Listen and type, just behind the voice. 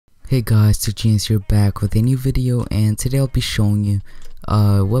Hey guys, Genius here back with a new video, and today I'll be showing you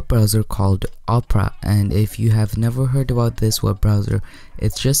a web browser called Opera. And if you have never heard about this web browser,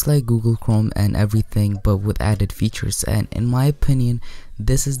 it's just like Google Chrome and everything, but with added features. And in my opinion,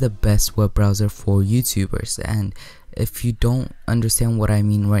 this is the best web browser for YouTubers. And if you don't understand what I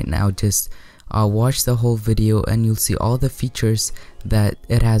mean right now, just watch the whole video and you'll see all the features that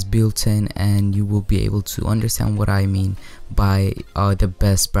it has built in, and you will be able to understand what I mean by the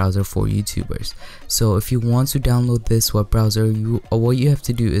best browser for YouTubers. So if you want to download this web browser, what you have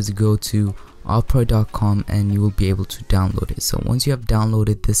to do is go to opera.com and you will be able to download it. So once you have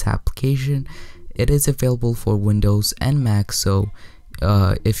downloaded this application, it is available for Windows and Mac. So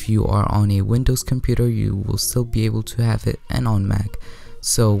if you are on a Windows computer, you will still be able to have it, and on Mac.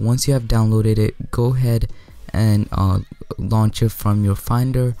 So once you have downloaded it, go ahead and launch it from your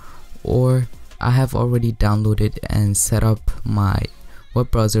Finder, or I have already downloaded and set up my web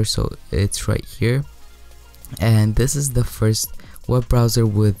browser, so it's right here. And this is the first web browser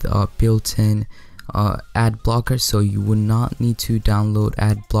with built-in ad blocker, so you would not need to download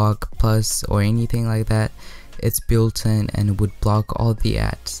AdBlock Plus or anything like that. It's built in and it would block all the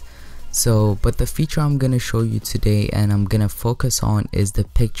ads. So, but the feature I'm gonna show you today and I'm gonna focus on is the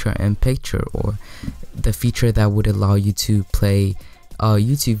picture-in-picture, or the feature that would allow you to play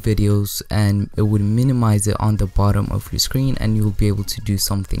YouTube videos, and it would minimize it on the bottom of your screen, and you'll be able to do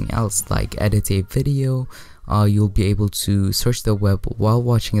something else like edit a video. You'll be able to search the web while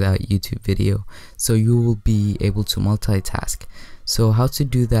watching that YouTube video, so you will be able to multitask. So how to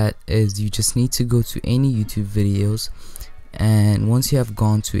do that is you just need to go to any YouTube videos, and once you have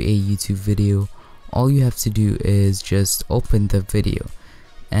gone to a YouTube video, all you have to do is just open the video.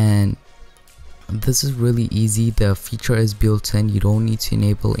 And this is really easy. The feature is built in, you don't need to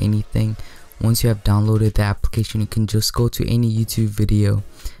enable anything. Once you have downloaded the application, you can just go to any YouTube video,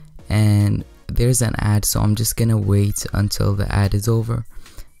 and there's an ad, so I'm just gonna wait until the ad is over,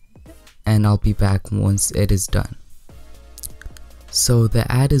 and I'll be back once it is done. So the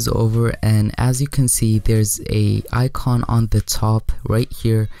ad is over, and as you can see, there's a icon on the top right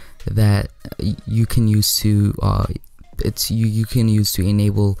here that you can use to you can use to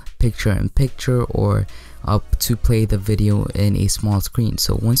enable picture-in-picture, or to play the video in a small screen.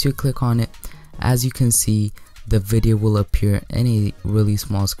 So once you click on it, as you can see, the video will appear in a really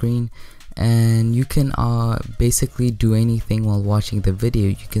small screen, and you can basically do anything while watching the video.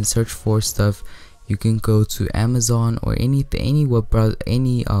 You can search for stuff. You can go to Amazon or any web browser,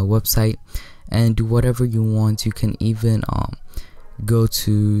 any website, and do whatever you want. You can even go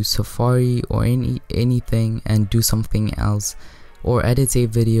to Safari or anything and do something else, or edit a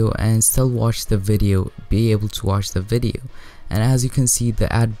video and still watch the video, be able to watch the video. And as you can see,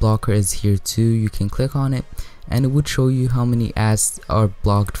 the ad blocker is here too. You can click on it and it would show you how many ads are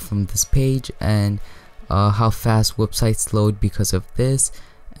blocked from this page, and how fast websites load because of this.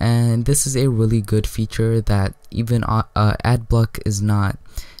 And this is a really good feature that even AdBlock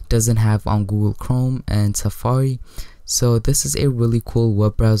doesn't have on Google Chrome and Safari. So this is a really cool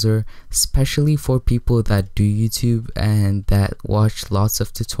web browser, especially for people that do YouTube and that watch lots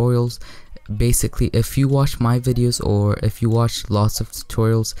of tutorials. Basically, if you watch my videos or if you watch lots of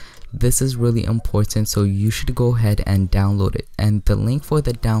tutorials, this is really important, so you should go ahead and download it, and the link for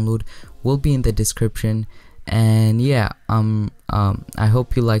the download will be in the description. And yeah, I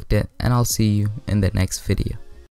hope you liked it, and I'll see you in the next video.